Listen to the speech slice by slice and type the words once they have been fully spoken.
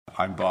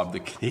I'm Bob the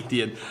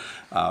Canadian,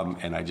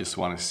 and I just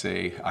want to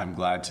say I'm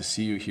glad to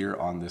see you here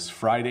on this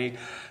Friday.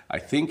 I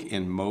think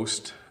in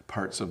most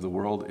parts of the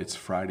world it's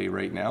Friday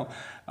right now,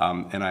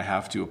 and I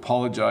have to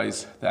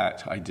apologize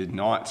that I did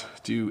not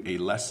do a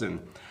lesson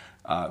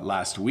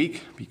last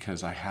week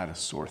because I had a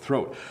sore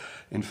throat.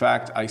 In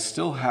fact, I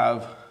still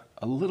have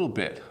a little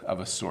bit of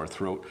a sore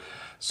throat,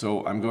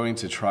 so I'm going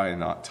to try and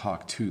not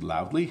talk too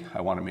loudly. I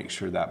want to make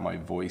sure that my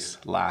voice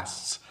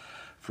lasts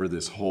for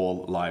this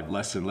whole live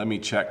lesson. Let me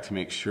check to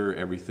make sure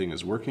everything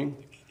is working.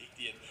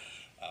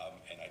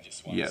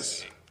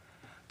 Yes.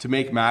 To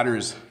make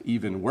matters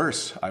even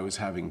worse, I was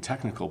having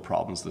technical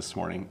problems this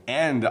morning,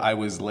 and I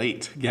was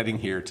late getting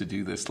here to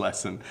do this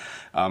lesson.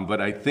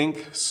 But I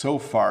think so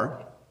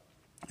far,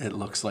 it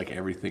looks like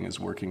everything is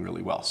working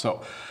really well.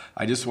 So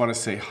I just want to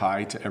say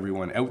hi to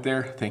everyone out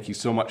there. Thank you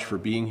so much for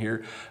being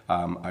here.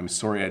 I'm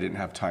sorry I didn't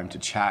have time to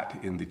chat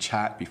in the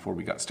chat before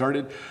we got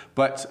started,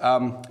 but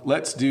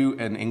let's do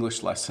an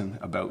English lesson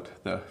about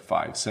the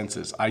five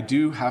senses. I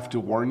do have to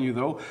warn you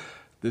though,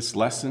 this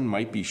lesson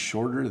might be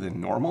shorter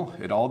than normal.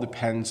 It all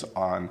depends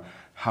on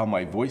how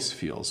my voice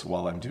feels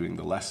while I'm doing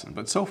the lesson,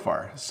 but so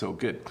far, so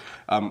good.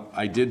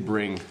 I did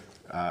bring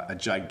a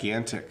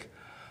gigantic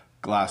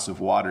glass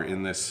of water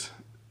in this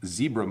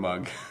zebra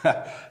mug.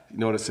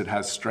 Notice it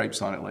has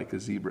stripes on it like a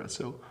zebra.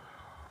 So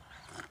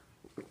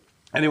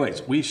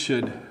anyways, we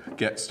should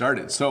get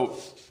started. So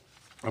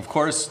of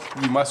course,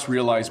 you must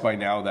realize by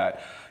now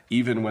that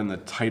even when the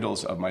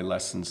titles of my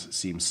lessons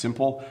seem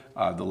simple,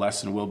 the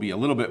lesson will be a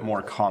little bit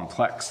more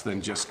complex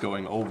than just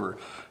going over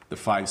the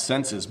five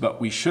senses,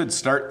 but we should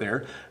start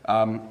there.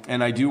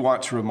 And I do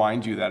want to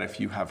remind you that if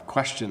you have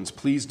questions,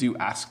 please do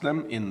ask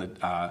them in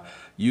the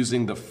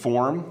using the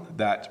form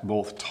that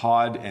both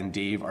Todd and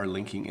Dave are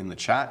linking in the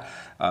chat,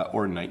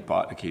 or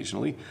Nightbot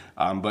occasionally.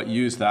 But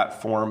use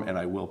that form, and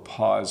I will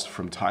pause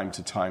from time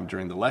to time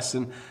during the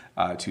lesson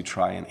to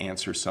try and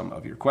answer some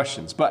of your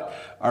questions. But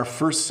our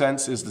first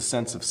sense is the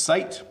sense of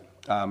sight.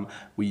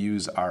 We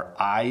use our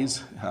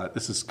eyes.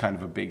 This is kind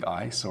of a big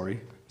eye,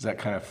 sorry. Does that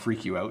kind of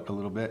freak you out a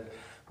little bit?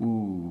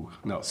 Ooh,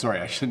 no, sorry,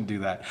 I shouldn't do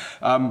that.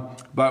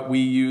 But we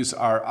use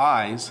our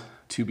eyes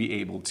to be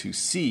able to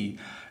see,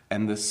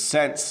 and the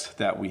sense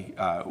that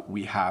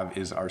we have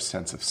is our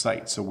sense of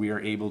sight. So we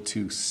are able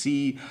to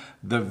see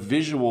the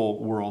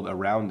visual world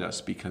around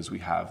us because we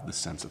have the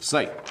sense of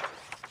sight.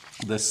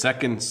 The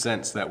second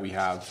sense that we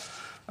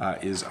have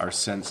is our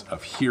sense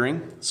of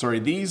hearing. Sorry,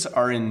 these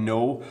are in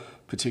no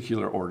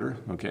particular order,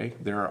 okay?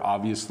 There are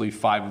obviously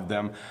 5 of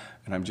them,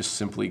 and I'm just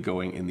simply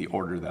going in the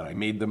order that I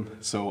made them.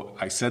 So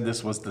I said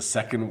this was the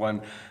second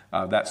one.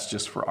 That's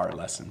just for our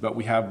lesson. But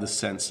we have the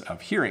sense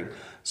of hearing.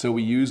 So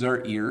we use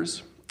our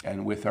ears,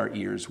 and with our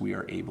ears, we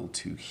are able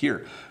to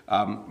hear.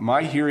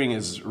 My hearing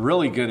is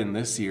really good in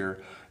this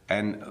ear,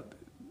 and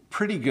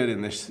pretty good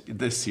in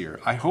this ear.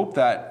 I hope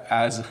that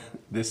as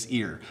this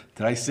ear,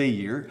 did I say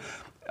ear?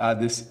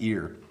 This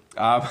ear.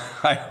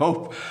 I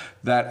hope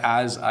that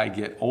as I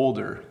get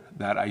older,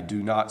 that I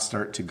do not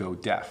start to go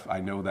deaf. I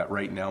know that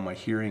right now my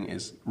hearing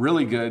is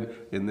really good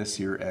in this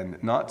ear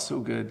and not so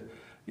good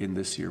in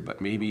this ear,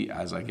 but maybe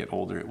as I get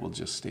older, it will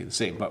just stay the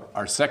same. But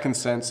our second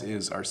sense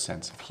is our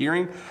sense of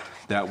hearing,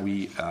 that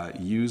we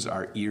use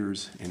our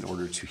ears in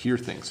order to hear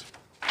things.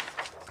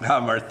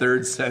 Our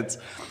third sense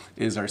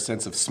is our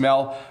sense of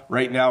smell.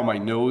 Right now, my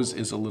nose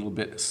is a little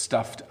bit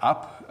stuffed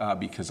up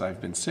because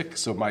I've been sick.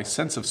 So my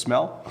sense of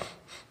smell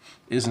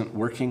isn't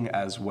working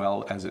as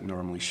well as it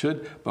normally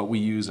should, but we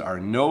use our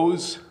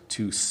nose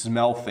to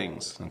smell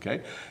things,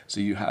 okay? So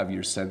you have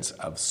your sense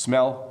of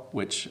smell,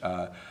 which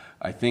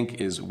I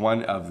think is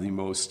one of the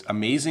most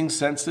amazing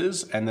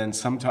senses, and then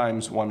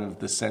sometimes one of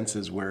the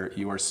senses where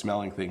you are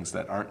smelling things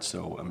that aren't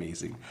so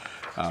amazing.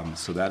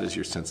 So that is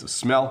your sense of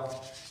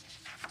smell.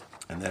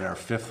 And then our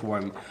fifth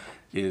one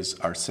is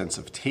our sense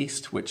of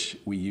taste, which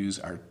we use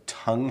our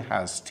tongue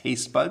has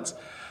taste buds.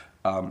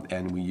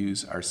 And we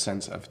use our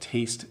sense of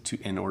taste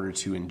in order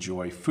to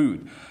enjoy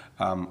food.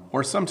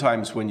 Or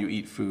sometimes when you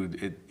eat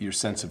food, your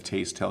sense of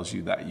taste tells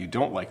you that you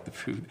don't like the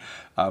food.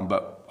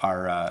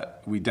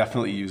 But we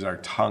definitely use our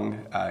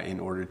tongue in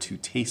order to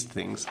taste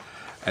things.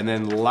 And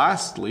then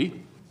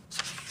lastly,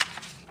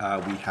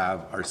 we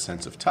have our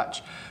sense of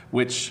touch,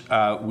 which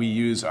we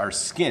use our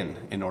skin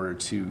in order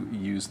to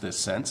use this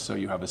sense. So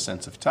you have a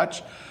sense of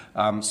touch.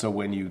 So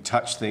when you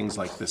touch things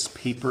like this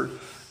paper,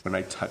 when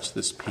I touch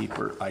this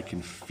paper, I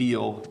can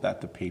feel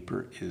that the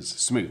paper is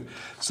smooth.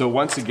 So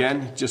once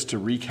again, just to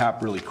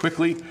recap really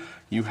quickly,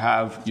 you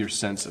have your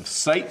sense of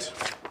sight.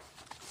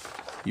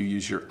 You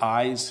use your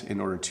eyes in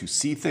order to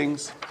see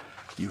things.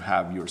 You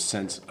have your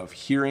sense of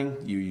hearing.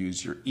 You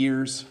use your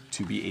ears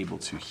to be able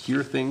to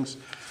hear things.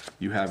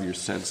 You have your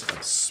sense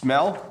of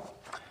smell.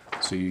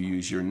 So you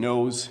use your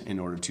nose in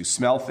order to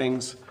smell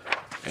things.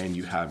 And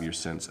you have your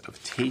sense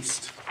of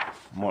taste,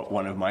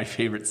 one of my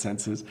favorite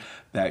senses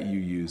that you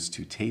use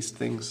to taste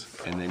things.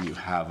 And then you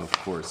have, of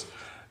course,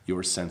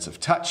 your sense of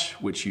touch,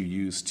 which you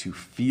use to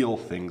feel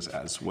things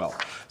as well.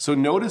 So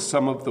notice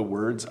some of the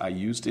words I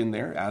used in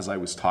there as I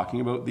was talking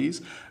about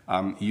these.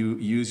 You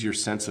use your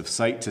sense of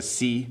sight to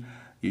see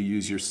You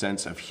use your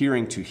sense of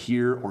hearing to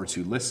hear or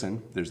to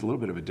listen. There's a little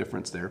bit of a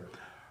difference there.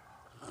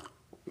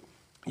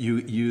 You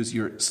use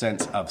your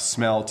sense of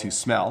smell to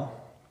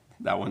smell.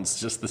 That one's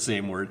just the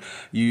same word.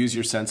 You use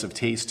your sense of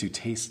taste to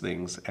taste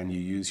things, and you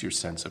use your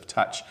sense of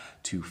touch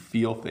to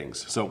feel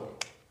things. So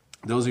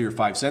those are your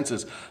 5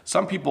 senses.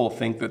 Some people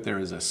think that there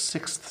is a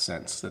 6th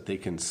sense, that they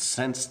can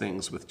sense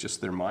things with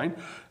just their mind.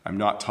 I'm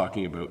not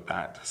talking about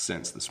that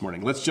sense this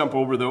morning. Let's jump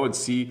over, though, and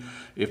see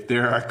if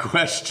there are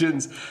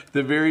questions.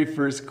 The very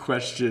first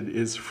question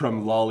is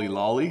from Lolly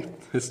Lolly.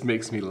 This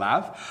makes me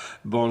laugh.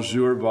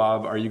 Bonjour,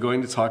 Bob. Are you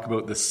going to talk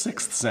about the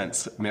 6th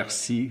sense?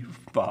 Merci,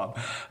 Bob.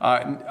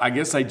 I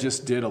guess I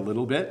just did a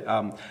little bit,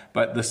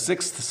 but the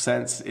 6th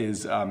sense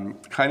is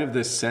kind of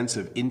this sense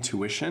of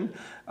intuition,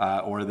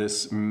 or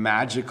this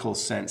magical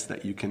sense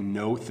that you can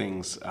know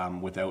things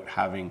without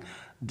having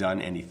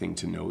done anything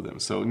to know them.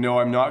 So no,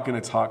 I'm not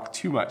going to talk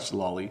too much,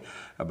 Lolly,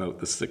 about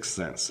the 6th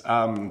sense.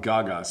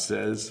 Gaga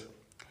says,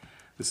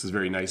 this is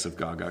very nice of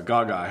Gaga.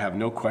 Gaga, I have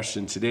no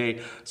question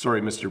today.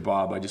 Sorry, Mr.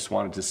 Bob. I just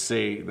wanted to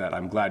say that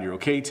I'm glad you're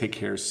okay. Take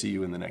care. See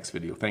you in the next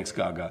video. Thanks,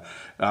 Gaga.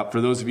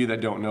 For those of you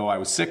that don't know, I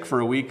was sick for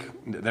a week.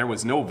 There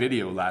was no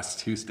video last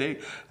Tuesday.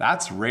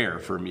 That's rare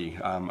for me.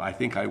 I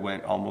think I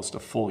went almost a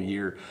full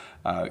year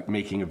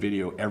making a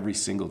video every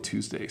single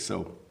Tuesday.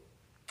 So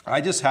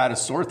I just had a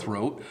sore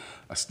throat,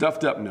 a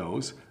stuffed up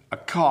nose, a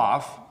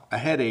cough, a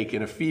headache,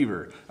 and a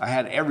fever. I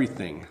had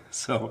everything,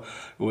 so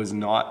it was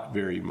not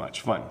very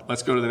much fun.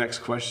 Let's go to the next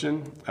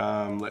question.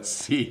 Let's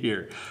see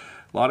here.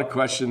 A lot of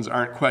questions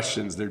aren't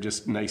questions, they're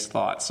just nice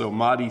thoughts. So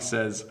Madi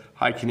says,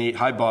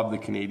 hi Bob the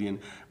Canadian.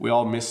 We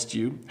all missed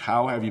you.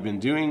 How have you been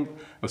doing?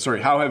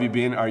 How have you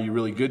been? Are you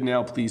really good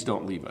now? Please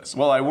don't leave us.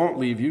 Well, I won't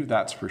leave you,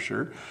 that's for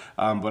sure.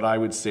 But I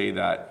would say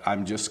that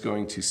I'm just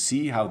going to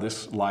see how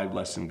this live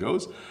lesson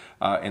goes.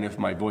 And if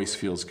my voice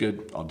feels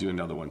good, I'll do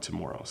another one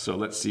tomorrow. So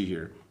let's see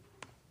here.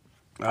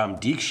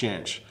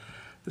 Deekshanch,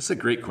 this is a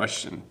great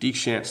question.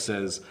 Deekshanch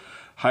says,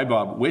 hi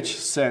Bob, which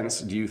sense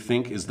do you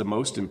think is the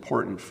most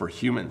important for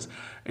humans?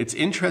 It's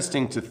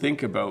interesting to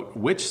think about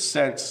which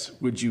sense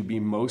would you be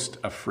most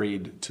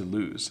afraid to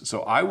lose.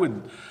 So I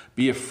would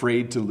be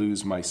afraid to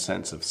lose my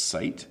sense of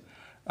sight.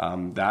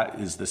 That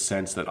is the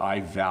sense that I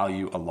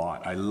value a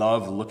lot. I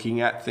love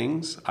looking at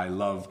things. I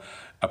love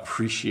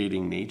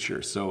appreciating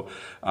nature. So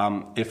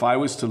if I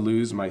was to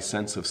lose my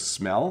sense of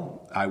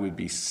smell, I would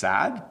be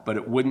sad, but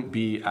it wouldn't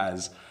be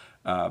as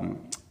as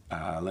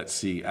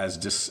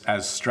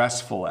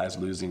stressful as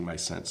losing my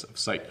sense of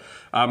sight.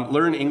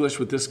 Learn English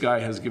with this guy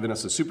has given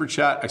us a super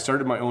chat. I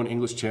started my own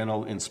English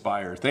channel,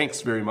 Inspire.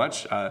 Thanks very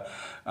much,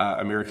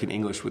 American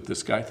English with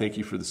this guy. Thank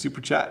you for the super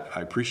chat.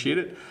 I appreciate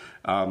it.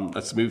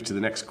 Let's move to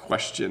the next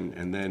question,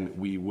 and then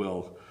we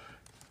will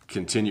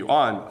continue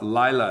on.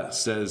 Lila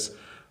says,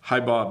 hi,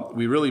 Bob.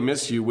 We really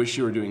miss you. Wish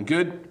you were doing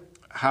good.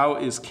 How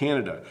is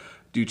Canada?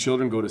 Do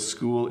children go to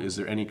school? Is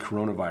there any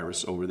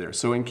coronavirus over there?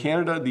 So in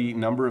Canada, the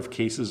number of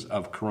cases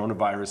of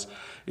coronavirus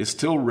is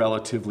still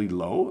relatively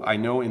low. I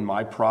know in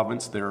my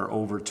province, there are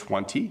over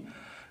 20.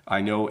 I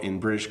know in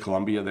British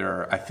Columbia, there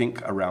are, I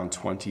think, around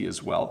 20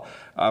 as well.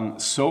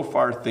 So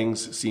far,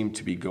 things seem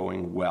to be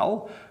going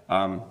well.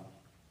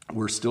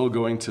 We're still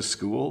going to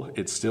school.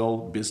 It's still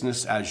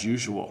business as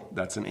usual.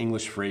 That's an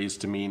English phrase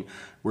to mean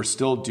we're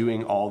still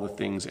doing all the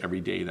things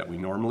every day that we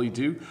normally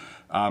do.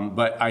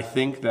 But I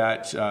think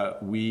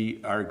that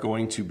we are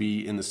going to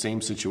be in the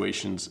same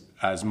situations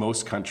as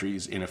most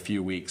countries in a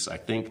few weeks. I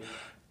think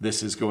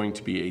this is going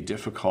to be a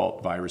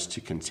difficult virus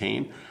to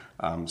contain.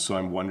 So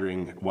I'm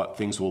wondering what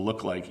things will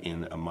look like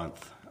in a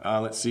month.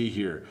 Let's see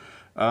here.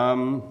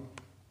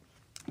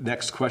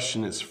 Next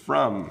question is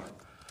from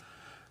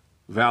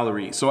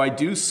Valerie. So I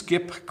do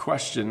skip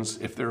questions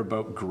if they're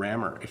about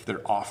grammar. If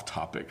they're off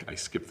topic, I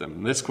skip them.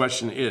 And this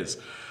question is,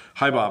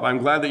 hi Bob, I'm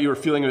glad that you are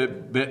feeling a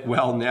bit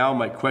well now.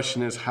 My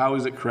question is, how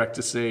is it correct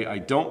to say, I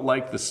don't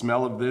like the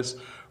smell of this,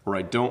 or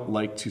I don't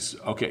like to...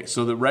 Okay,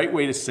 so the right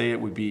way to say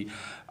it would be,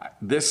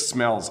 this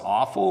smells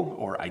awful,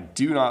 or I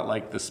do not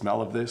like the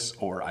smell of this,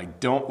 or I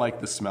don't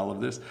like the smell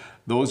of this.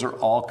 Those are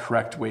all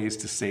correct ways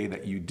to say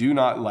that you do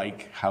not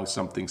like how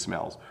something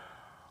smells.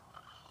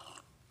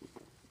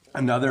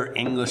 Another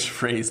English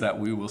phrase that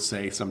we will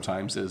say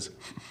sometimes is,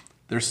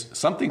 there's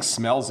something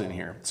smells in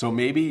here. So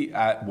maybe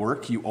at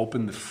work you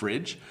open the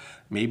fridge,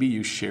 maybe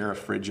you share a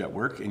fridge at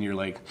work and you're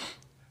like,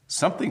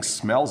 something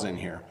smells in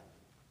here.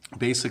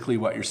 Basically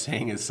what you're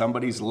saying is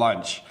somebody's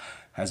lunch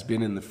has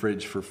been in the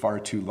fridge for far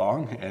too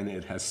long and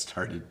it has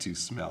started to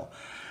smell.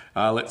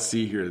 Let's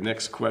see here. The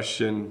next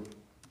question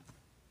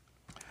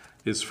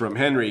is from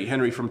Henry.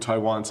 Henry from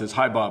Taiwan says,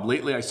 hi Bob,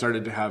 lately I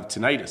started to have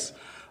tinnitus,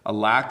 a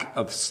lack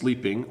of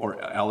sleeping, or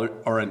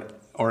an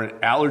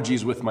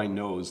allergies with my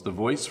nose. The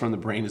voice from the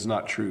brain is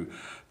not true.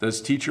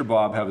 Does Teacher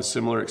Bob have a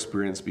similar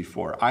experience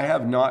before? I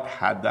have not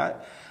had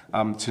that.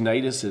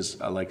 Tinnitus is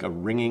like a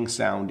ringing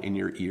sound in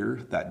your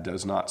ear that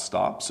does not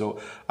stop.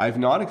 So I've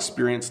not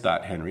experienced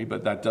that, Henry,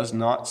 but that does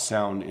not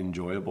sound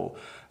enjoyable.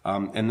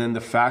 And then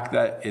the fact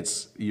that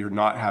you're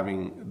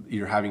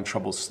having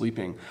trouble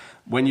sleeping.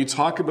 When you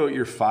talk about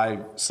your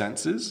five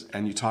senses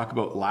and you talk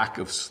about lack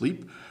of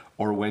sleep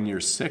or when you're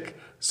sick,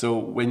 so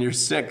when you're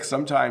sick,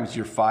 sometimes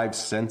your five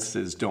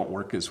senses don't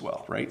work as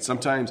well, right?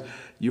 Sometimes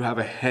you have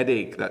a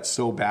headache that's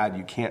so bad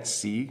you can't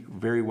see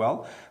very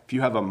well. If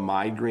you have a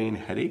migraine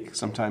headache,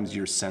 sometimes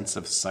your sense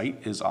of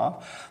sight is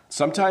off.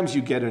 Sometimes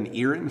you get an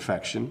ear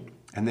infection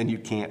and then you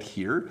can't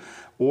hear,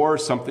 or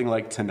something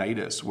like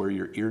tinnitus where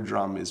your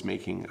eardrum is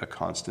making a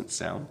constant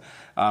sound,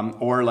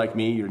 or like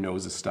me, your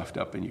nose is stuffed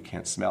up and you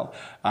can't smell,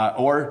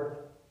 or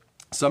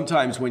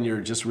sometimes when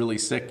you're just really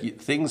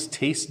sick, things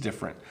taste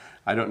different.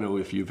 I don't know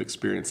if you've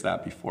experienced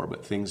that before,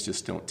 but things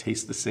just don't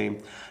taste the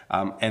same.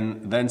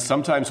 And then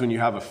sometimes when you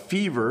have a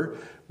fever,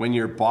 when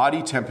your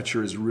body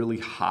temperature is really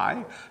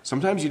high,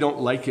 sometimes you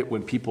don't like it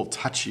when people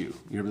touch you.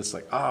 You're just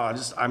like,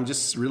 I'm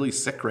just really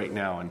sick right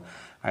now, and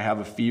I have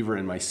a fever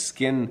and my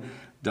skin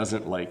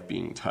doesn't like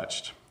being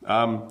touched.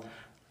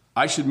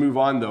 I should move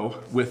on though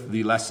with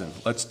the lesson.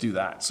 Let's do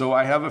that. So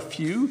I have a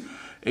few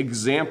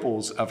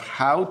examples of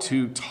how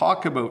to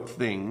talk about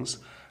things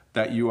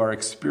that you are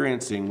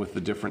experiencing with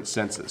the different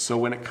senses. So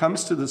when it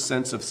comes to the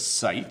sense of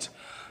sight,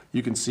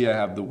 you can see I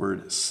have the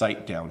word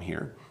sight down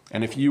here.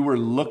 And if you were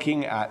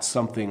looking at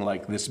something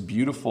like this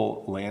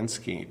beautiful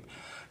landscape,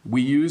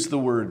 we use the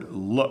word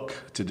look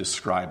to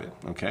describe it,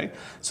 okay?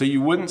 So you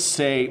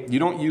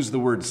don't use the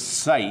word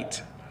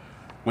sight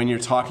when you're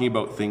talking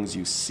about things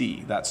you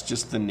see. That's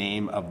just the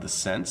name of the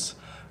sense.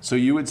 So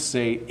you would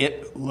say,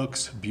 it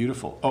looks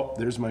beautiful. Oh,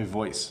 there's my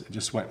voice. It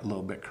just went a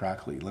little bit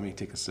crackly. Let me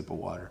take a sip of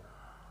water.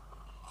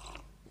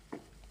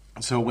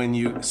 So when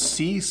you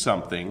see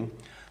something,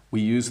 we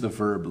use the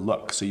verb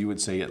look. So you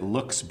would say, it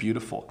looks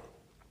beautiful.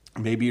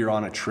 Maybe you're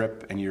on a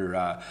trip and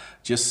you're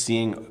just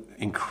seeing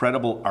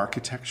incredible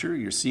architecture.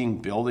 You're seeing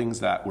buildings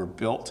that were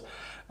built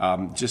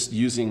just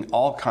using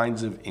all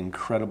kinds of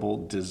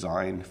incredible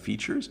design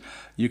features.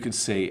 You could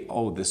say,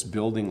 oh, this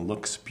building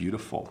looks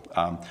beautiful.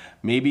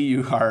 Maybe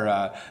you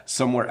are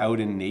somewhere out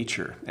in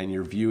nature and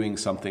you're viewing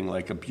something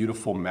like a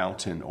beautiful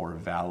mountain or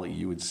valley.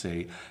 You would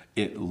say,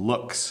 it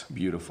looks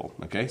beautiful.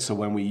 Okay, so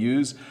when we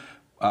use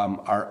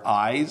our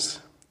eyes,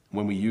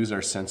 when we use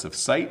our sense of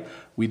sight,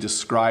 we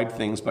describe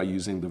things by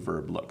using the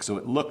verb look. So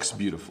it looks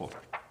beautiful.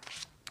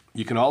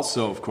 You can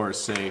also, of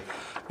course, say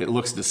it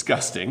looks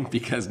disgusting,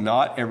 because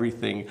not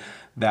everything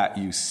that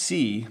you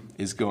see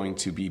is going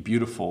to be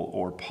beautiful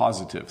or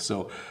positive.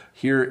 So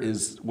here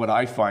is what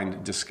I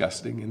find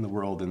disgusting in the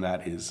world, and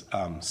that is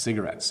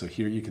cigarettes. So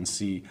here you can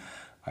see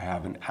I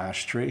have an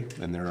ashtray,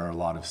 and there are a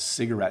lot of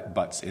cigarette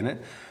butts in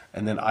it.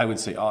 And then I would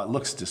say, oh, it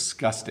looks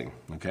disgusting.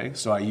 Okay,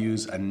 so I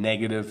use a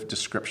negative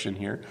description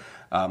here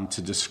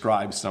to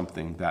describe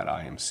something that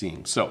I am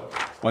seeing. So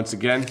once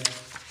again,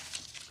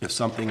 if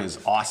something is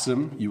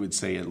awesome, you would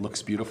say it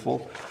looks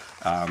beautiful.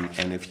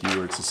 And if you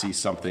were to see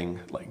something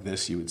like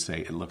this, you would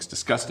say it looks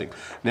disgusting.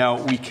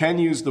 Now, we can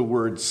use the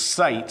word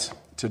sight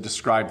to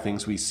describe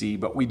things we see,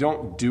 but we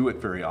don't do it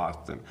very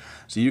often.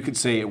 So you could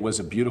say it was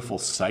a beautiful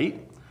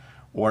sight,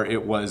 or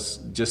it was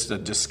just a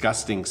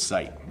disgusting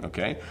sight,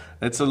 okay?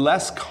 It's a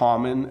less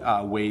common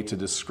way to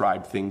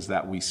describe things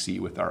that we see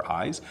with our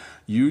eyes.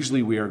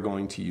 Usually we are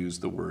going to use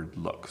the word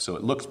look. So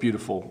it looks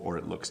beautiful or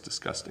it looks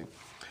disgusting.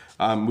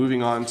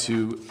 Moving on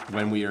to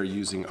when we are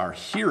using our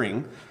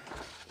hearing.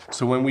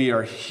 So when we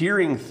are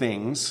hearing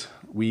things,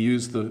 we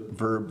use the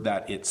verb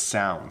that it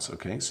sounds,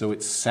 okay? So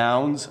it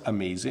sounds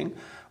amazing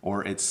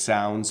or it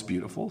sounds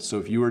beautiful. So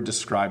if you were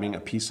describing a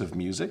piece of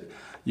music,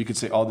 you could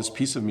say, oh, this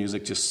piece of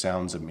music just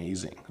sounds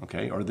amazing,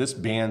 okay? Or this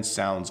band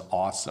sounds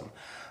awesome.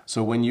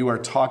 So when you are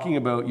talking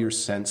about your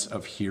sense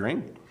of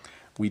hearing,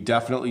 we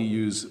definitely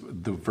use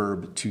the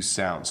verb to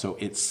sound. So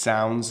it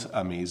sounds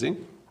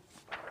amazing.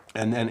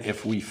 And then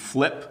if we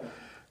flip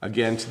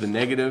again to the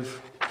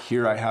negative,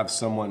 here I have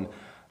someone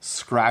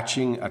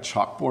scratching a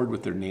chalkboard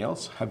with their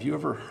nails. Have you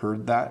ever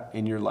heard that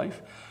in your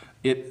life?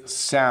 It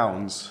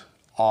sounds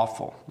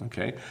awful,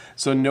 okay?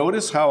 So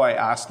notice how I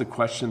asked the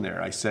question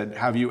there. I said,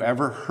 have you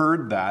ever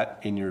heard that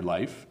in your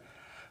life?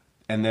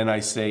 And then I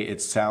say,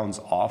 it sounds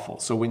awful.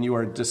 So when you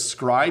are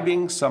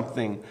describing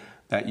something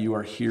that you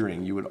are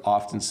hearing, you would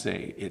often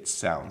say, it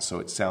sounds. So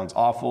it sounds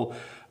awful,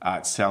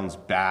 it sounds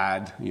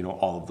bad,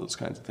 all of those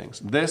kinds of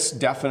things. This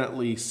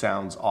definitely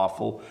sounds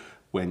awful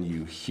when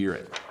you hear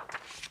it.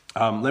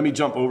 Let me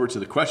jump over to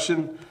the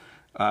question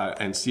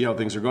and see how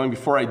things are going.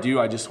 Before I do,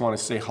 I just want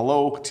to say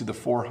hello to the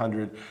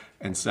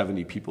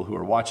 470 people who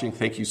are watching.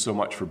 Thank you so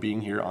much for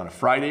being here on a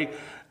Friday.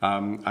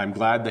 I'm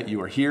glad that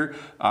you are here.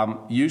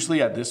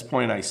 Usually at this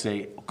point I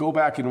say, go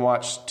back and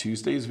watch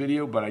Tuesday's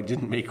video, but I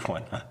didn't make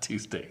one on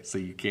Tuesday, so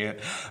you can't.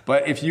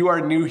 But if you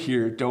are new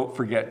here, don't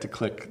forget to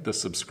click the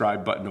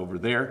subscribe button over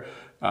there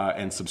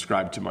and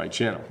subscribe to my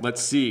channel.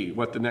 Let's see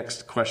what the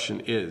next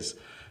question is.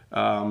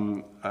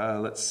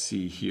 Let's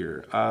see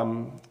here.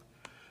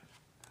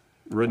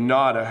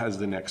 Renata has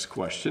the next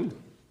question.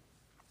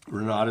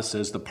 Renata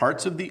says, the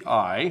parts of the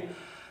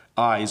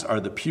eyes are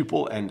the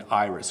pupil and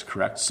iris,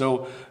 correct?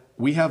 So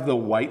we have the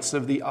whites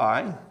of the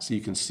eye. So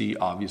you can see,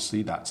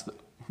 obviously, that's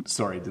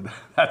Sorry,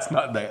 that's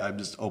not I'm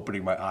just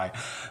opening my eye.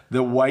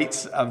 The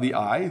whites of the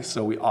eye.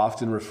 So we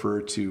often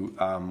refer to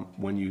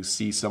when you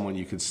see someone,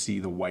 you can see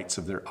the whites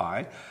of their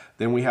eye.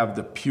 Then we have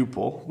the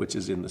pupil, which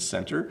is in the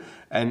center.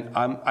 And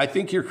I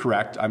think you're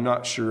correct. I'm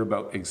not sure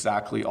about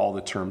exactly all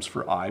the terms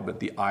for eye, but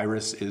the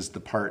iris is the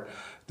part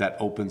that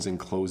opens and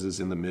closes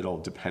in the middle,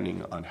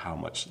 depending on how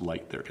much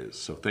light there is.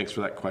 So thanks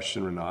for that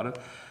question, Renata.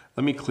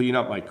 Let me clean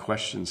up my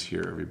questions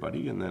here,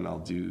 everybody, and then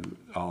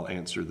I'll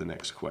answer the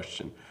next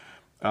question.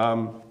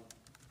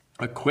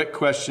 A quick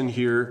question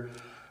here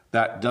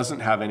that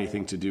doesn't have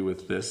anything to do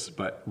with this,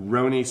 but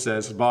Roni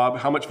says, Bob,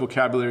 how much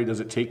vocabulary does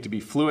it take to be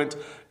fluent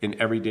in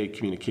everyday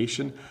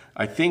communication?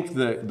 I think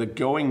the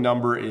going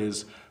number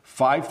is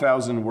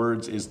 5,000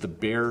 words is the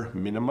bare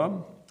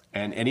minimum,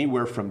 and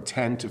anywhere from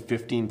 10 to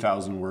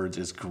 15,000 words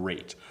is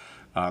great.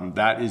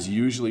 That is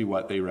usually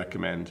what they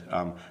recommend.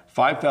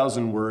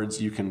 5,000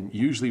 words, you can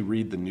usually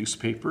read the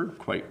newspaper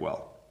quite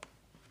well.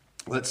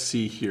 Let's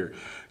see here.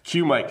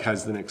 Q Mike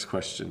has the next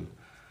question.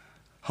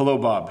 Hello,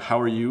 Bob.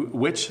 How are you?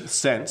 Which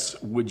sense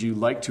would you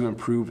like to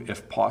improve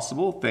if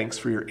possible? Thanks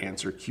for your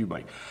answer, Q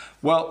Mike.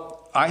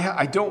 Well,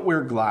 I don't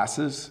wear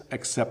glasses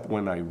except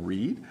when I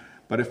read,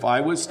 but if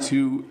I was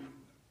to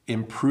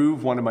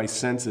improve one of my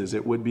senses,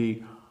 it would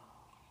be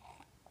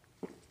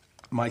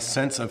my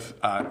sense of,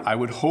 I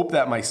would hope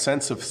that my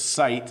sense of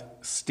sight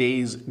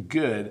stays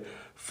good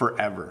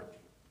forever.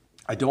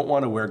 I don't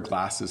want to wear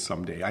glasses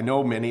someday. I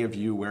know many of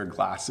you wear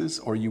glasses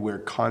or you wear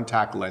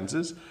contact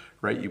lenses,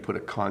 right? You put a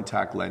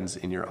contact lens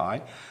in your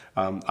eye.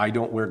 I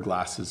don't wear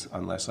glasses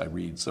unless I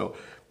read. So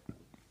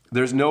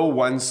there's no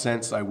one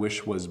sense I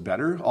wish was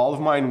better. All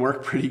of mine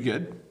work pretty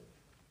good,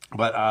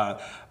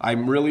 but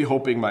I'm really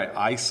hoping my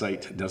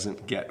eyesight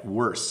doesn't get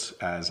worse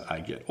as I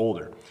get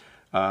older.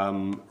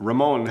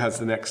 Ramon has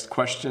the next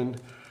question,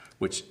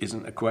 which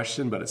isn't a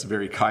question, but it's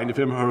very kind of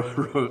him.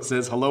 It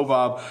says, hello,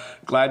 Bob.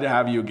 Glad to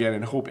have you again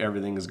and hope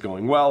everything is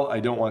going well. I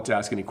don't want to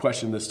ask any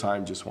question this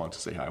time, just want to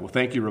say hi. Well,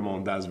 thank you,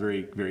 Ramon. That was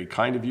very, very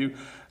kind of you.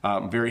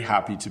 I'm very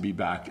happy to be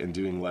back and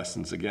doing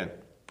lessons again.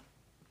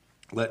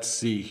 Let's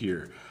see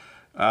here.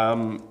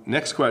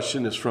 Next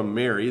question is from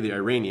Mary, the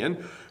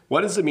Iranian.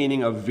 What is the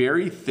meaning of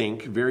very,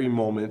 think, very,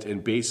 moment,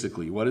 and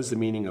basically? What is the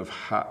meaning of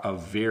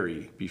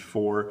very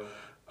before?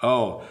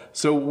 Oh,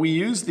 so we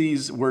use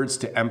these words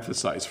to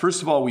emphasize.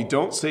 First of all, we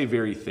don't say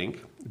very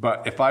think,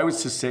 but if I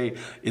was to say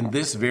in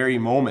this very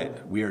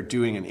moment, we are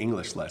doing an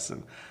English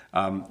lesson.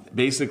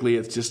 Basically,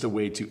 it's just a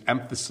way to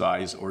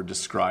emphasize or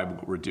describe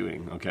what we're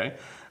doing, okay?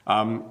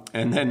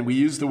 And then we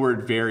use the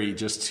word very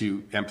just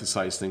to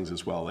emphasize things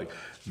as well. Like,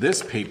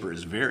 this paper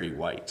is very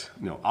white.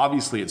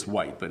 Obviously it's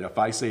white, but if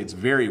I say it's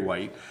very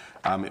white,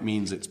 it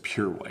means it's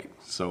pure white.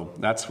 So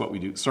that's what we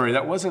do. Sorry,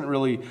 that wasn't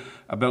really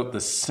about the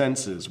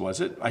senses,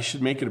 was it? I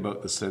should make it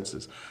about the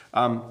senses.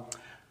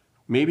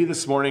 Maybe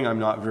this morning I'm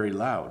not very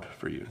loud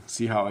for you.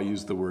 See how I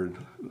use the word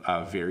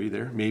very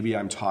there? Maybe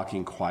I'm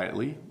talking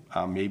quietly.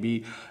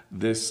 Maybe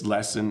this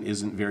lesson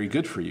isn't very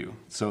good for you.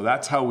 So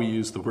that's how we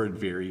use the word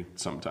very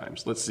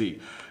sometimes. Let's see.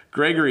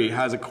 Gregory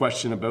has a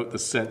question about the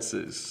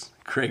senses.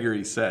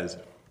 Gregory says,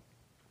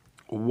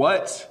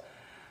 what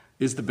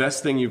is the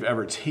best thing you've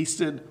ever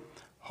tasted?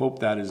 Hope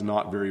that is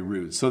not very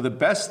rude. So the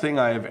best thing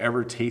I have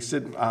ever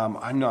tasted,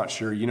 I'm not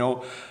sure.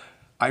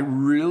 I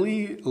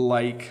really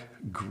like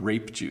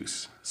grape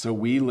juice. So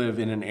we live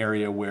in an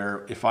area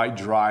where if I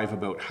drive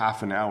about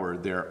half an hour,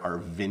 there are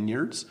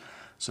vineyards.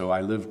 So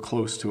I live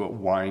close to a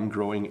wine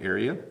growing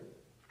area.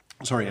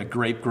 A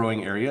grape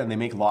growing area, and they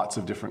make lots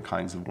of different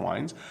kinds of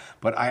wines.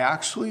 But I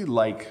actually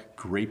like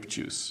grape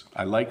juice.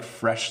 I like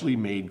freshly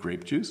made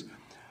grape juice,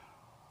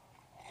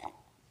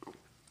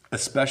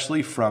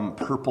 especially from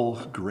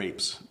purple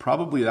grapes.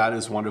 Probably that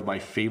is one of my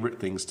favorite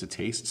things to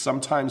taste.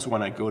 Sometimes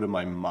when I go to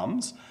my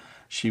mom's,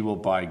 she will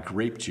buy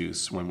grape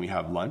juice when we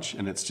have lunch,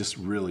 and it's just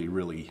really,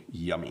 really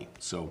yummy.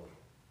 So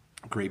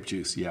grape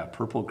juice, yeah,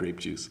 purple grape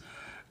juice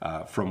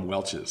from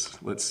Welch's.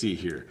 Let's see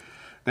here.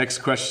 Next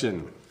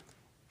question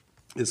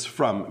is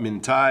from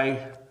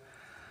Mintai.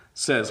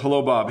 Says,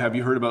 hello, Bob. Have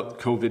you heard about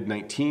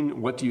COVID-19?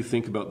 What do you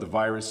think about the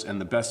virus and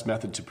the best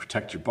method to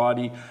protect your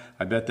body?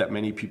 I bet that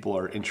many people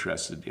are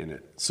interested in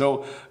it.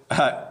 So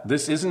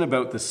this isn't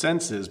about the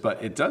senses,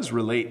 but it does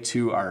relate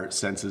to our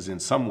senses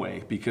in some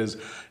way, because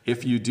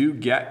if you do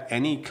get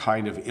any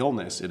kind of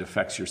illness, it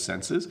affects your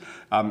senses.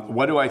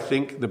 What do I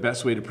think the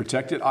best way to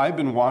protect it? I've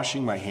been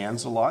washing my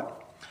hands a lot.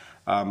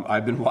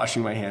 I've been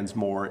washing my hands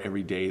more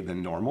every day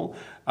than normal.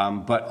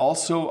 But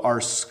also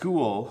our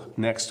school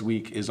next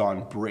week is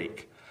on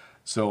break.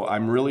 So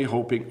I'm really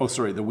hoping,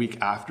 the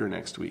week after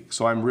next week.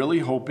 So I'm really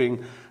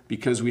hoping,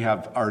 because we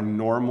have our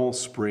normal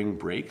spring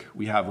break,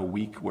 we have a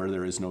week where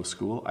there is no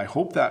school. I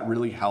hope that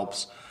really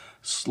helps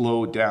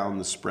slow down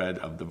the spread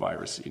of the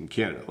virus in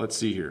Canada. Let's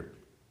see here.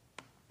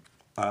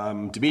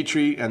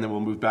 Dimitri, and then we'll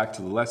move back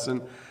to the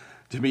lesson.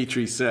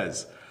 Dimitri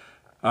says,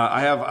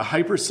 I have a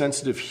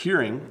hypersensitive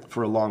hearing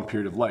for a long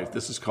period of life.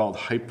 This is called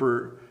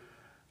hyperacusia.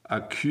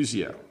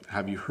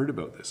 Have you heard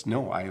about this?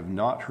 No, I have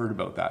not heard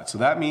about that. So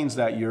that means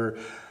that you're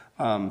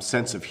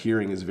sense of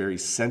hearing is very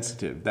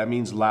sensitive. That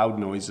means loud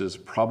noises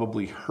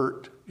probably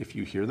hurt if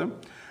you hear them.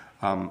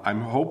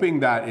 I'm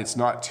hoping that it's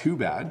not too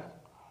bad.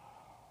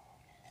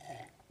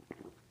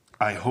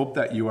 I hope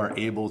that you are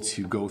able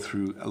to go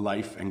through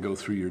life and go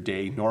through your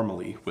day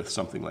normally with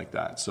something like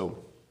that.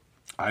 So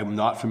I'm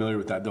not familiar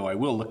with that, though I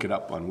will look it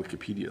up on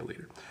Wikipedia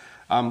later.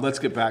 Let's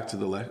get back to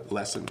the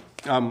lesson.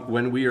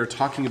 When we are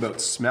talking about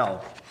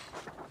smell,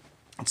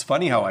 it's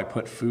funny how I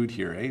put food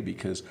here,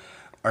 because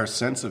our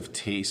sense of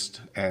taste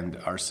and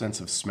our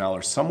sense of smell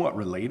are somewhat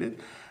related.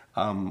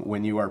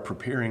 When you are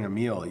preparing a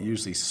meal, it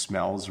usually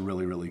smells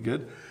really, really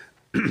good.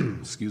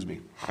 Excuse me.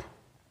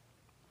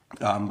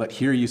 But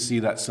here you see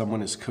that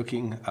someone is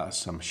cooking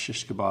some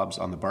shish kebabs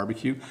on the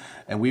barbecue,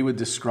 and we would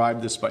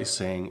describe this by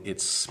saying it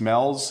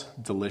smells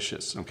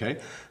delicious, okay?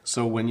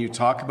 So when you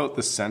talk about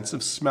the sense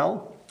of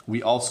smell,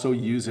 we also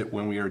use it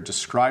when we are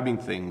describing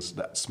things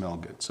that smell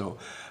good. So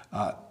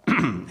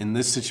in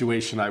this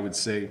situation, I would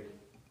say,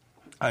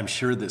 I'm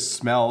sure this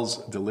smells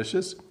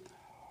delicious.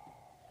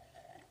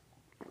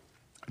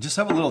 I just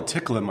have a little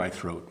tickle in my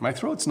throat. My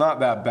throat's not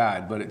that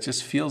bad, but it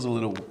just feels a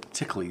little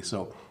tickly.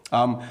 So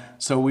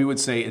we would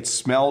say it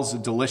smells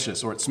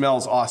delicious, or it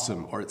smells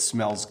awesome, or it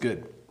smells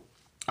good.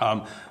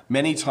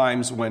 Many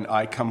times when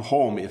I come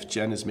home, if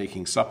Jen is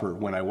making supper,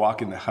 when I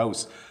walk in the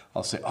house,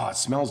 I'll say, oh, it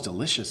smells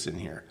delicious in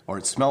here, or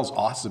it smells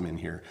awesome in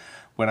here.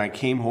 When I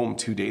came home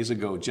 2 days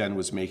ago, Jen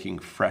was making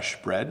fresh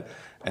bread,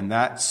 and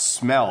that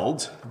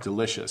smelled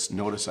delicious.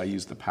 Notice I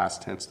used the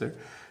past tense there.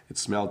 It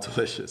smelled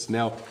delicious.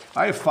 Now,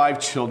 I have 5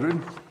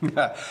 children,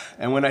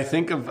 and when I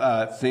think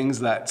of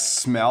things that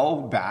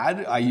smell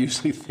bad, I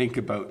usually think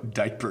about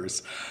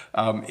diapers.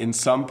 In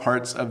some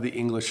parts of the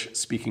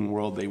English-speaking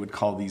world, they would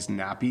call these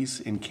nappies.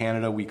 In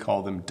Canada, we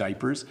call them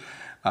diapers.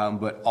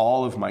 But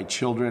all of my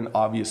children,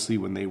 obviously,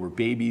 when they were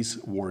babies,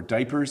 wore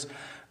diapers.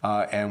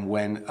 And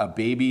when a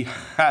baby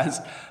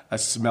has a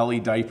smelly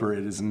diaper,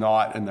 it is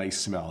not a nice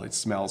smell. It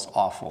smells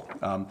awful.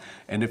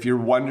 And if you're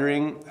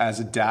wondering, as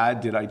a dad,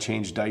 did I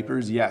change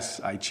diapers? Yes,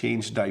 I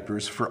changed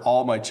diapers for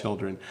all my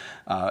children,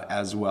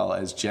 as well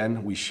as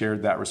Jen. We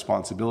shared that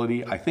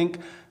responsibility. I think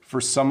for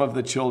some of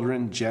the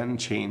children, Jen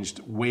changed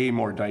way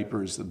more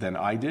diapers than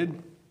I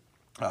did.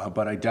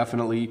 But I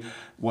definitely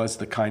was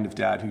the kind of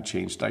dad who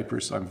changed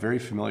diapers. So I'm very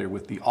familiar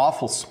with the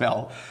awful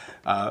smell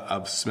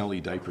of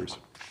smelly diapers.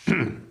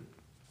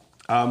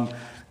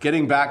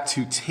 Getting back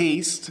to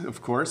taste,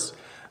 of course,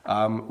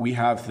 we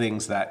have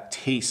things that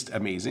taste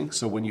amazing.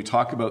 So when you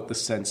talk about the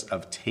sense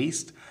of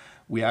taste,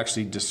 we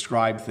actually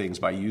describe things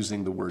by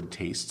using the word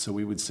taste. So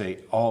we would say,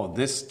 oh,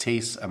 this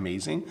tastes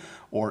amazing,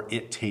 or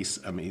it tastes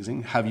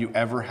amazing. Have you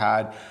ever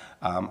had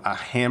a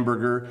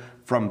hamburger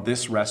from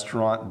this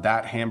restaurant?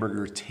 That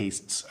hamburger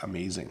tastes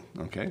amazing,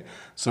 okay?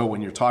 So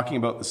when you're talking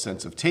about the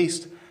sense of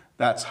taste,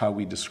 that's how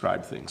we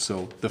describe things.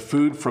 So the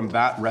food from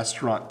that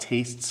restaurant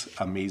tastes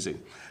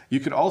amazing. You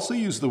could also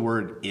use the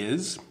word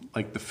is,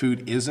 like the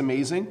food is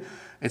amazing.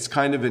 It's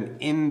kind of an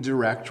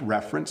indirect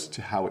reference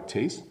to how it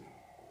tastes.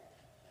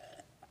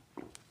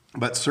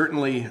 But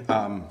certainly,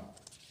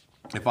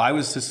 if I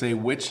was to say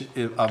which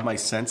of my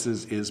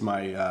senses is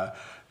my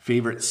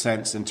favorite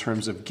sense in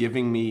terms of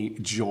giving me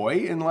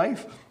joy in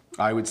life,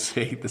 I would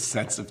say the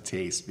sense of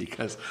taste,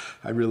 because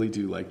I really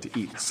do like to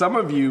eat. Some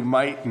of you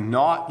might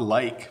not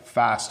like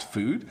fast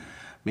food.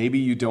 Maybe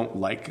you don't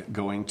like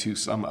going to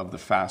some of the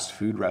fast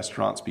food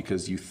restaurants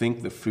because you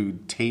think the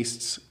food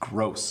tastes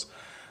gross.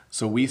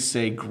 So we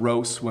say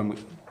gross when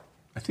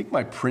I think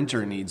my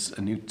printer needs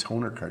a new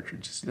toner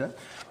cartridge. You see that?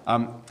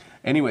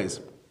 Anyways,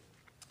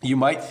 you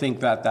might think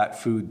that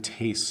that food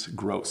tastes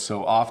gross.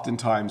 So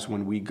oftentimes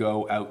when we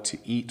go out to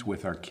eat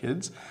with our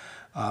kids,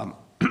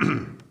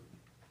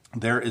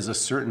 there is a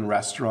certain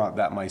restaurant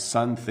that my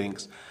son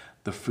thinks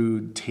the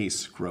food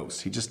tastes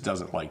gross. He just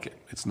doesn't like it.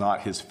 It's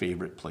not his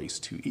favorite place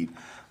to eat.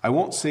 I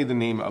won't say the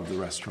name of the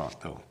restaurant,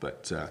 though,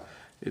 but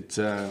it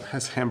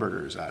has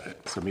hamburgers at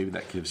it, so maybe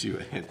that gives you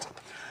a hint.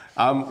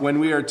 When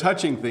we are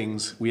touching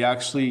things, we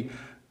actually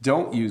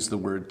don't use the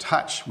word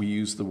touch. We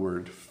use the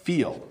word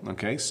feel,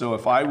 okay? So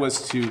if I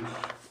was to...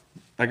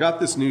 I got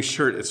this new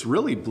shirt. It's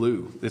really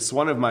blue. It's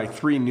one of my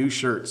 3 new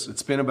shirts.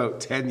 It's been about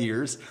 10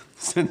 years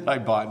since I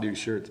bought new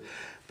shirts.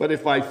 But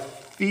if I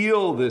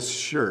feel this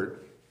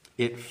shirt,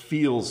 it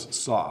feels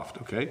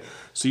soft, okay?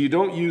 So you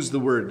don't use the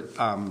word,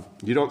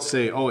 you don't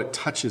say, oh, it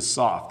touches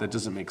soft. That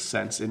doesn't make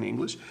sense in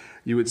English.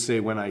 You would say,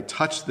 when I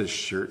touch this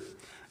shirt,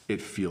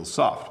 it feels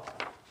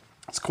soft.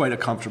 It's quite a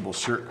comfortable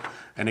shirt.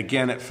 And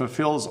again, it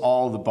fulfills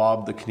all the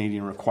Bob the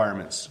Canadian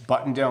requirements.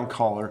 Button-down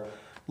collar,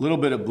 a little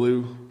bit of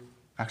blue,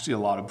 actually a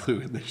lot of blue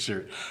in this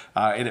shirt.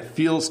 And it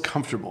feels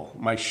comfortable.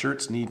 My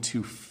shirts need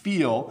to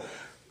feel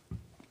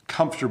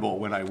comfortable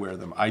when I wear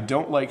them. I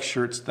don't like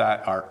shirts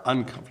that are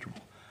uncomfortable.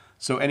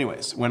 So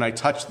anyways, when I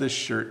touch this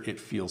shirt, it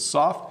feels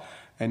soft,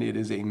 and it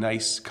is a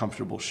nice,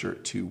 comfortable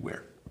shirt to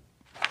wear.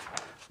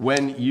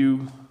 When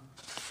you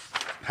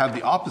have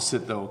the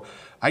opposite, though,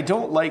 I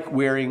don't like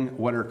wearing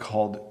what are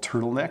called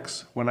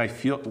turtlenecks. When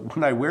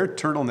I wear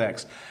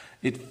turtlenecks,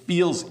 it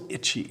feels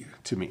itchy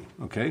to me,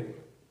 okay?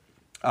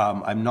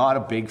 I'm not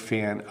a big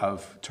fan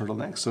of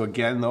turtlenecks. So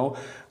again, though,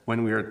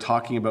 when we are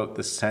talking about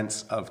the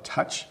sense of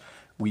touch,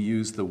 we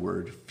use the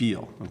word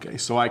feel, okay?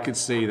 So I could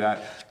say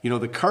that,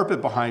 the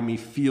carpet behind me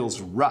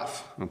feels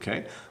rough,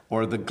 okay?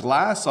 Or the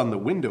glass on the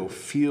window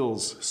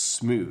feels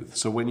smooth.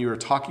 So when you are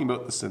talking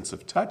about the sense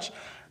of touch,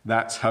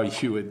 that's how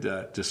you would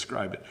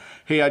describe it.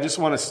 Hey, I just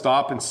want to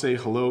stop and say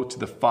hello to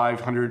the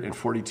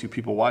 542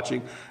 people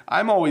watching.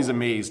 I'm always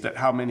amazed at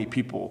how many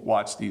people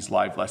watch these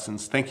live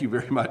lessons. Thank you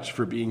very much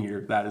for being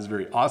here. That is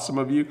very awesome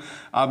of you.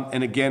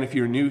 And again, if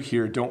you're new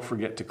here, don't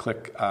forget to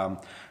click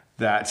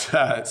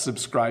that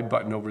subscribe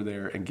button over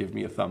there and give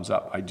me a thumbs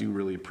up. I do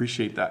really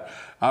appreciate that.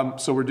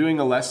 So we're doing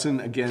a lesson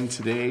again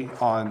today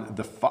on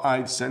the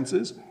 5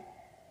 senses.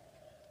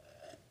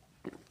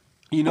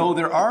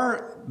 There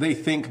are, they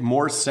think,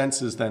 more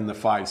senses than the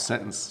 5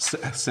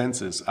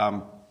 senses.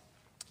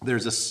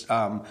 There's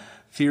a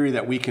theory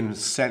that we can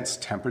sense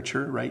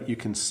temperature, right? You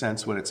can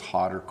sense when it's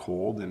hot or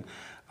cold,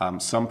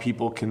 and some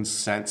people can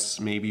sense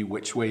maybe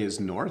which way is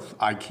north.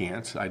 I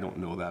can't. I don't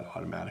know that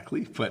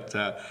automatically.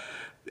 But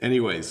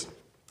anyways,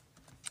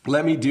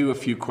 let me do a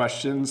few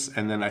questions,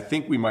 and then I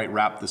think we might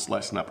wrap this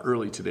lesson up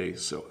early today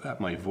so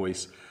that my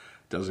voice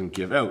doesn't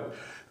give out.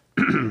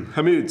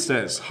 Hamid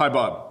says, "Hi,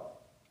 Bob.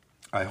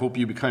 I hope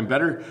you become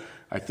better.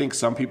 I think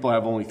some people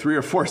have only 3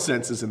 or 4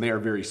 senses and they are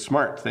very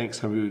smart." Thanks,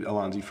 Hamoud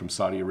Alanzi from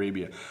Saudi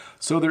Arabia.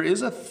 So there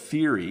is a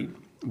theory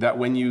that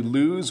when you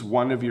lose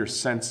one of your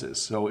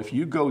senses, so if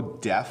you go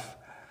deaf,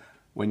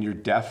 when you're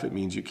deaf, it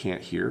means you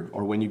can't hear,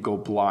 or when you go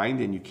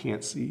blind and you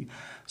can't see,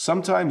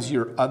 sometimes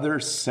your other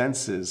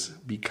senses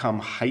become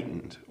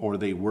heightened or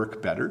they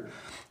work better.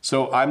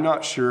 So I'm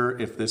not sure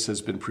if this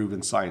has been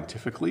proven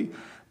scientifically,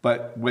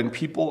 but when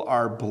people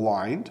are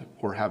blind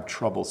or have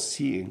trouble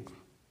seeing,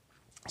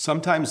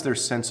 sometimes their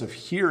sense of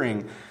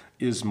hearing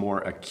is more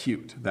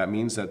acute. That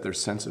means that their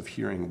sense of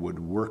hearing would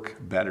work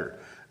better.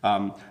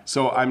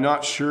 So I'm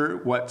not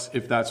sure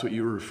if that's what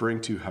you were referring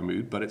to,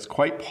 Hamoud, but it's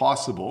quite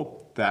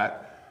possible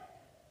that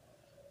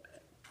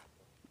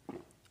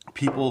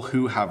people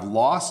who have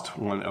lost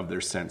one of their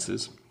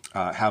senses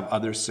have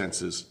other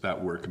senses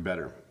that work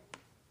better.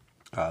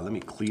 Let me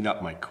clean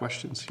up my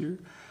questions here.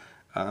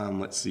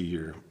 Let's see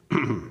here.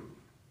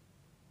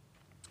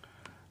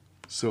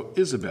 So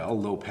Isabel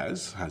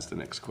Lopez has the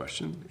next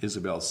question.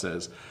 Isabel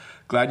says,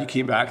 "Glad you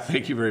came back.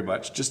 Thank you very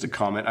much. Just a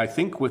comment. I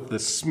think with the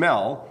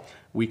smell,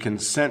 we can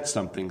sense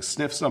something,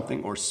 sniff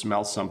something, or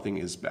smell something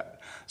is bad."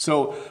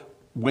 So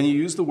when you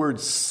use the word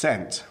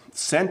scent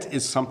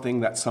is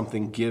something that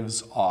something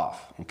gives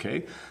off,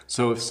 okay?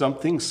 So if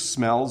something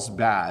smells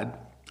bad,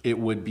 it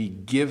would be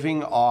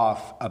giving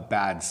off a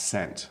bad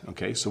scent,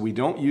 okay? So we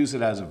don't use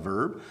it as a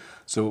verb.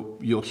 So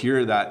you'll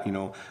hear that,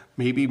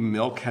 maybe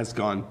milk has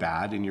gone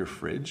bad in your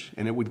fridge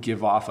and it would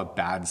give off a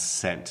bad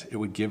scent. It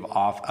would give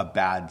off a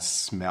bad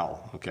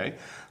smell, okay?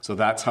 So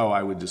that's how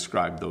I would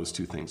describe those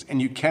two things.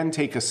 And you can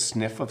take a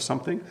sniff of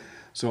something.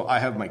 So I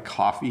have my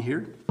coffee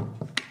here.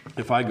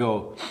 If I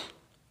go,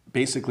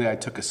 basically I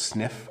took a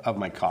sniff of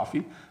my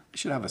coffee. I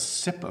should have a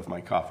sip of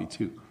my coffee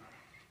too.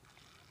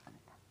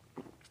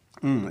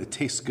 It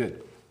tastes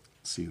good.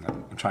 See,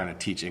 I'm trying to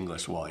teach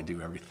English while I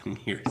do everything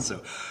here.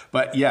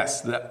 But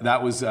yes,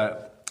 that was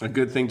a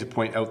good thing to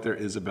point out there,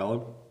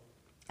 Isabella.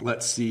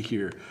 Let's see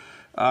here.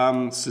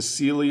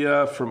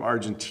 Cecilia from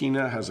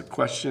Argentina has a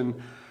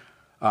question.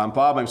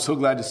 Bob, I'm so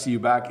glad to see you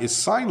back. Is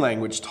sign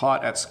language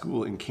taught at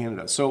school in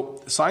Canada?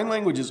 So sign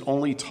language is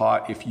only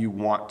taught if you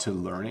want to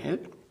learn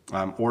it,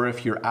 or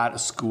if you're at a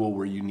school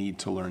where you need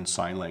to learn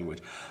sign language.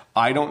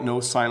 I don't know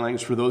sign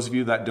language. For those of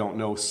you that don't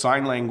know,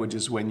 sign language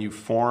is when you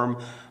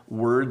form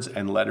words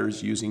and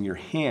letters using your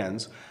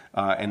hands,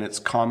 and it's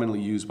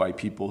commonly used by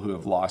people who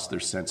have lost their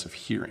sense of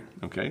hearing,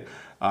 okay?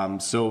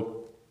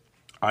 So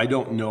I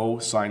don't know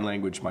sign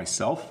language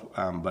myself,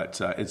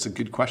 but it's a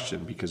good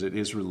question because it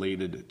is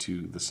related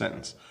to the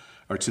sentence,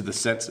 or to the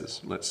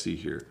senses. Let's see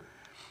here.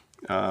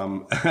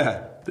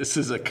 This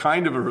is a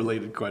kind of a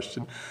related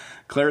question.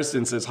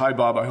 Clariston says, "Hi,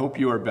 Bob. I hope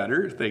you are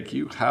better. Thank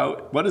you.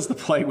 What is the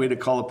polite way to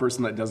call a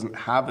person that doesn't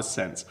have a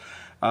sense?"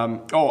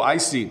 I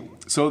see.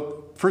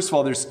 So first of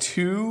all, there's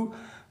 2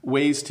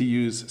 ways to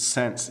use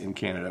sense in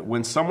Canada.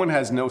 When someone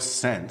has no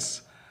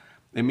sense,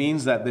 it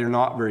means that they're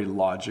not very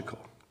logical.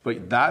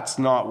 But that's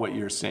not what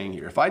you're saying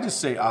here. If I just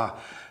say,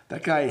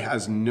 that guy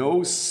has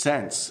no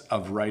sense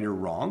of right or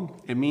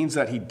wrong, it means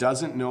that he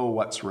doesn't know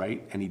what's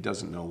right and he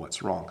doesn't know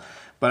what's wrong.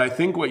 But I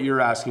think what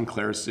you're asking,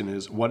 Clariston,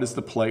 is what is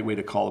the polite way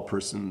to call a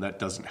person that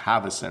doesn't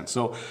have a sense?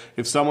 So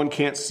if someone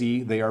can't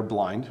see, they are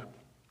blind.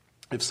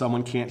 If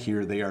someone can't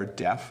hear, they are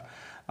deaf.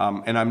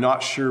 And I'm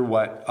not sure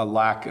what a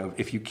lack of,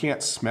 if you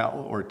can't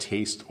smell or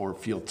taste or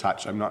feel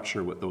touch, I'm not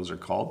sure what those are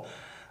called.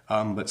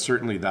 But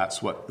certainly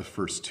that's what the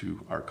first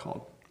 2 are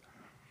called.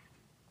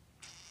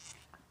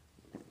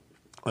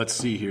 Let's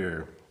see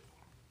here.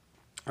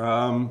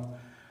 I'm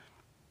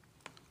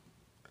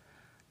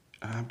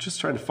just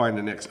trying to find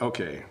the next.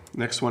 Okay,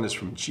 next one is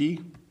from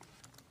G.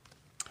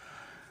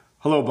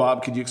 "Hello,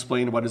 Bob. Could you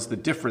explain what is the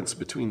difference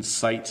between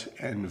sight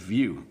and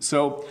view?"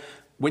 So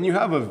when you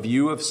have a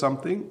view of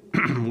something,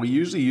 we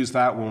usually use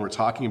that when we're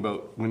talking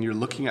about when you're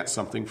looking at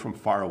something from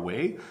far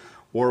away,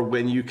 or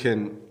when you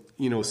can,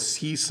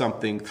 see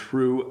something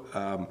through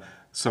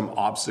some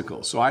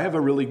obstacles. So I have a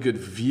really good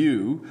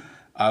view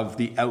of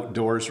the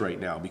outdoors right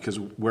now because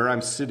where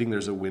I'm sitting,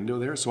 there's a window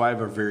there. So I have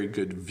a very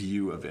good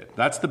view of it.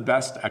 That's the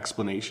best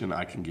explanation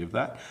I can give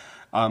that.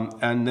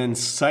 And then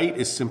sight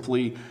is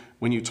simply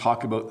when you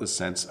talk about the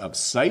sense of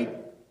sight,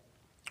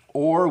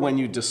 or when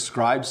you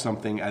describe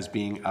something as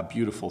being a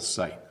beautiful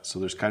sight. So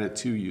there's kind of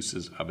two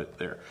uses of it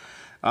there.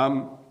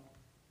 I'm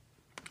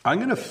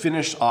going to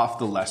finish off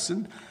the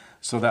lesson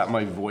so that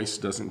my voice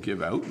doesn't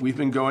give out. We've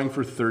been going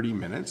for 30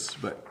 minutes,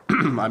 but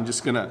I'm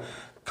just going to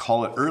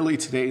call it early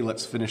today.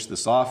 Let's finish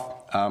this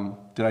off.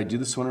 Did I do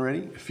this one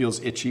already? It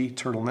feels itchy,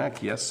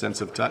 turtleneck, yes,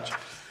 sense of touch.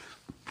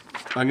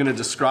 I'm going to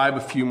describe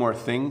a few more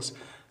things.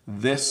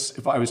 This,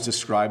 if I was to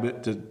describe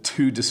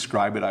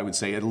it, I would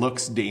say it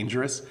looks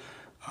dangerous.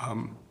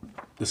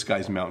 This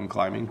guy's mountain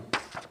climbing,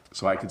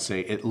 so I could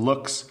say it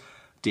looks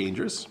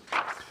dangerous.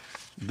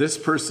 This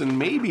person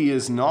maybe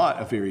is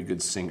not a very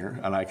good singer,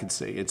 and I could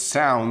say it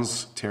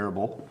sounds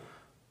terrible.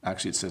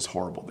 Actually, it says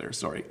horrible there,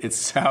 sorry. It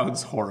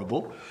sounds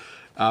horrible.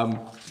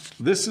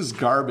 This is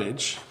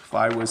garbage. If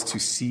I was to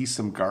see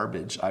some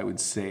garbage, I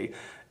would say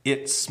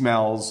it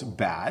smells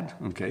bad.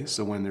 Okay,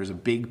 so when there's a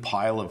big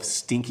pile of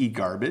stinky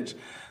garbage,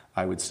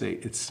 I would say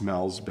it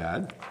smells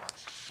bad.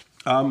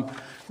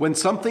 When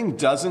something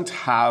doesn't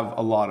have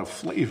a lot of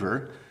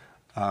flavor,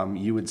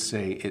 you would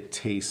say it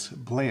tastes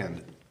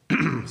bland.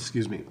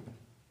 Excuse me.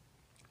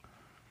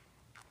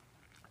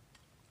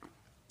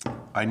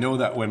 I know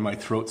that when my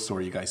throat's sore,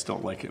 you guys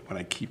don't like it when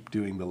I keep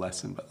doing the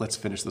lesson, but let's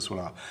finish this one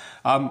off.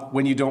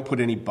 When you don't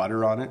put any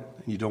butter on it,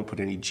 and you don't put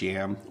any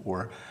jam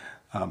or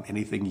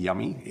anything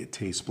yummy, it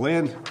tastes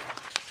bland.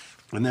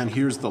 And then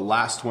here's the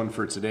last one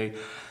for today.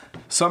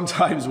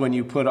 Sometimes when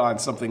you put on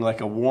something like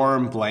a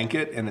warm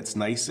blanket and it's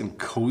nice and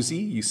cozy,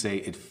 you say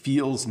it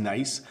feels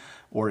nice,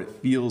 or it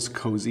feels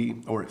cozy,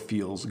 or it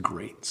feels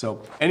great.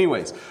 So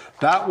anyways,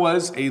 that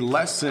was a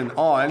lesson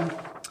on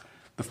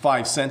the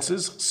five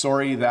senses.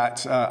 Sorry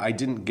that I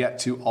didn't get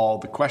to all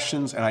the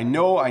questions. And I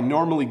know I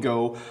normally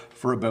go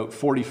for about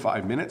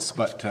 45 minutes,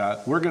 but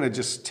we're going to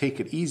just take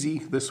it easy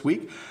this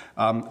week.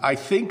 I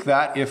think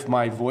that if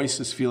my voice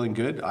is feeling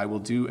good, I will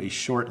do a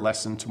short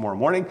lesson tomorrow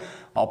morning.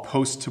 I'll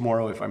post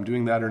tomorrow if I'm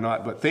doing that or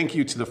not. But thank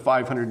you to the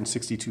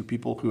 562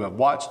 people who have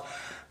watched.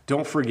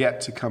 Don't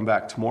forget to come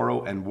back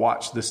tomorrow and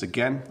watch this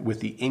again with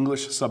the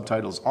English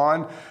subtitles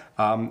on.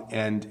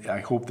 And I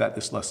hope that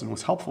this lesson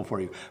was helpful for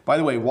you. By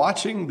the way,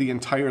 watching the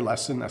entire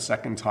lesson a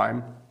second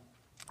time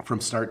from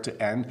start to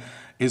end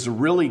is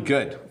really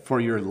good for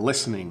your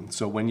listening.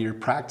 So when you're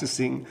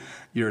practicing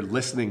your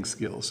listening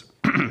skills,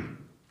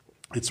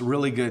 it's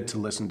really good to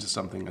listen to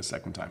something a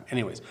second time.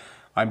 Anyways,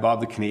 I'm Bob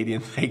the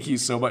Canadian. Thank you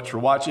so much for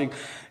watching.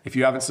 If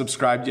you haven't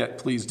subscribed yet,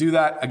 please do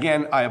that.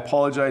 Again, I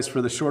apologize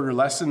for the shorter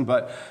lesson,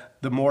 but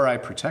the more I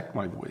protect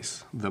my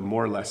voice, the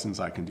more lessons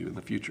I can do in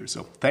the future.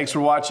 So thanks for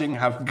watching.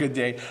 Have a good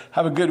day.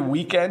 Have a good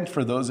weekend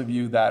for those of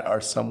you that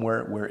are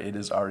somewhere where it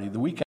is already the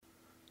weekend.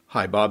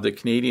 Hi, Bob the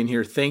Canadian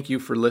here. Thank you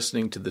for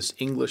listening to this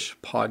English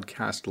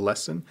podcast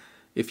lesson.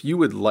 If you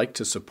would like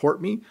to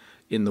support me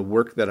in the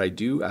work that I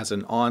do as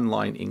an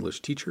online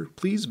English teacher,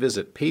 please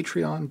visit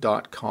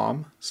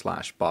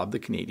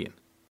patreon.com/BobTheCanadian.